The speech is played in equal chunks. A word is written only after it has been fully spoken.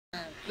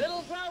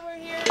Little Grover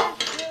here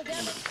will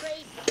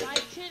demonstrate by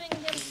shooting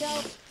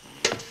himself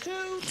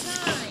 2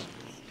 times.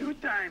 2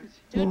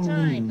 times. 2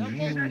 times.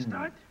 Okay. Should I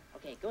start?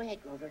 Okay, go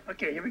ahead, Grover.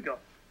 Okay, here we go. Oh,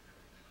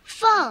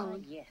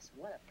 Phone. yes,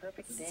 what a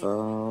perfect day.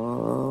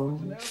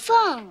 Phone.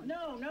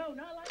 No,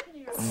 not like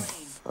an airplane.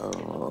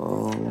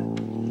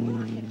 Phone.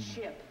 Rocket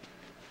ship.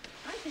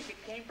 I think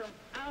it came from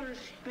outer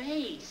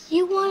space.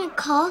 You want to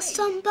call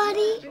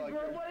somebody? Big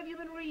Bird, what have you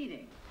been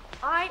reading?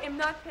 I am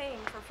not paying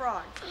for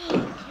fraud.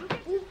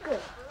 Be good.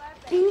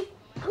 Be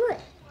good.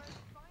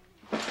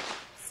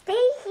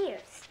 Stay here.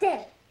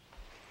 Stay.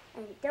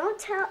 And don't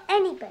tell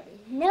anybody.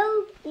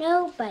 No,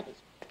 nobody.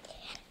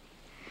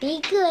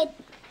 Be good.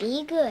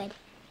 Be good.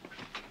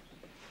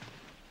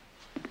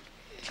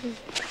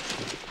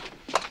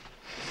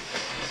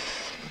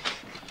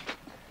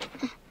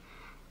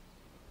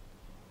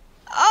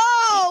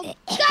 Oh,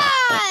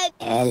 God!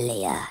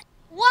 Elliot.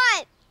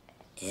 What?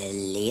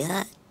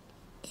 Elliot.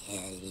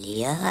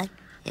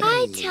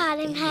 I taught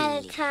him how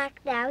to talk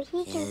now.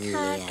 He can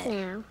talk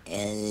now.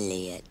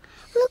 Elliot.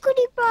 Look what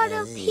he brought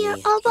up here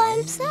all by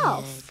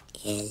himself.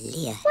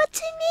 Elliot. What's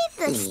he need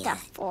this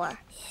stuff for?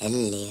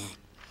 Elliot.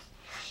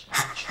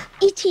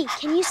 E.T.,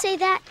 can you say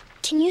that?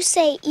 Can you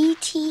say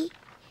E.T.?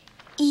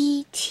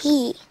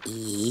 E.T.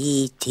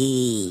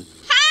 E.T.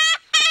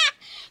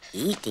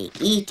 E.T.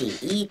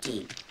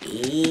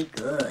 Be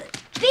good.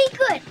 Be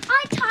good.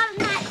 I taught him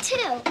that,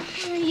 too.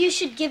 You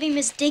should give him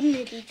his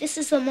dignity. This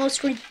is the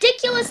most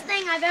ridiculous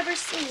thing I've ever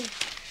seen.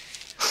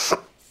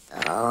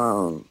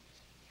 Phone.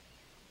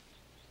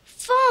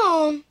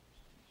 Phone?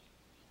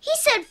 He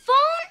said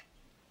phone?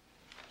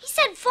 He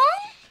said phone?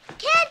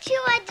 Can't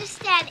you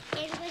understand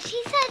English?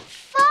 He said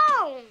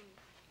phone.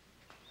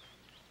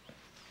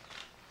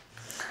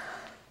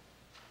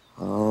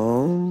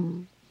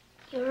 Home.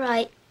 You're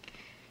right.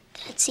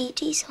 That's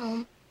E.T.'s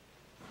home.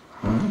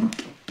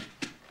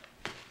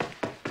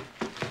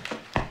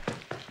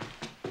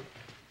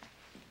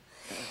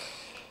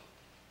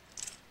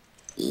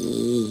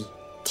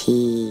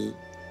 E.T.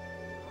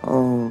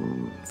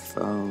 Home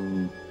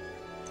phone.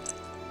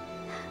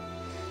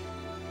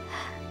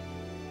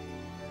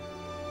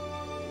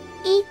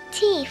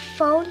 E.T.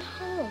 phone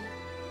home.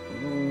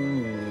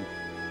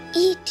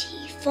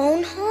 E.T.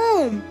 phone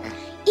home.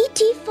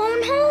 E.T.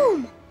 phone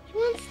home. He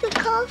wants to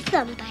call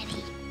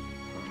somebody.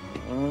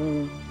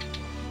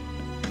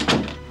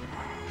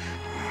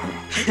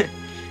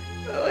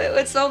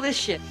 What's all this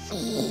shit?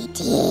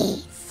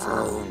 E.T.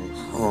 phone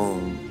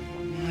home.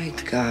 My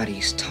God,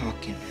 he's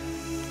talking.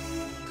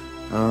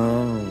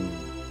 Home.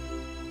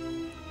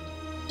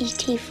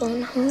 E.T.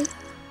 phone home.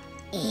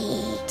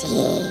 E.T.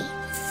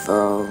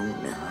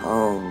 phone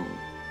home.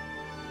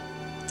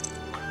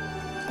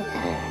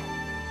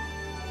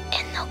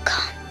 And they'll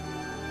come.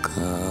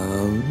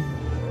 Come.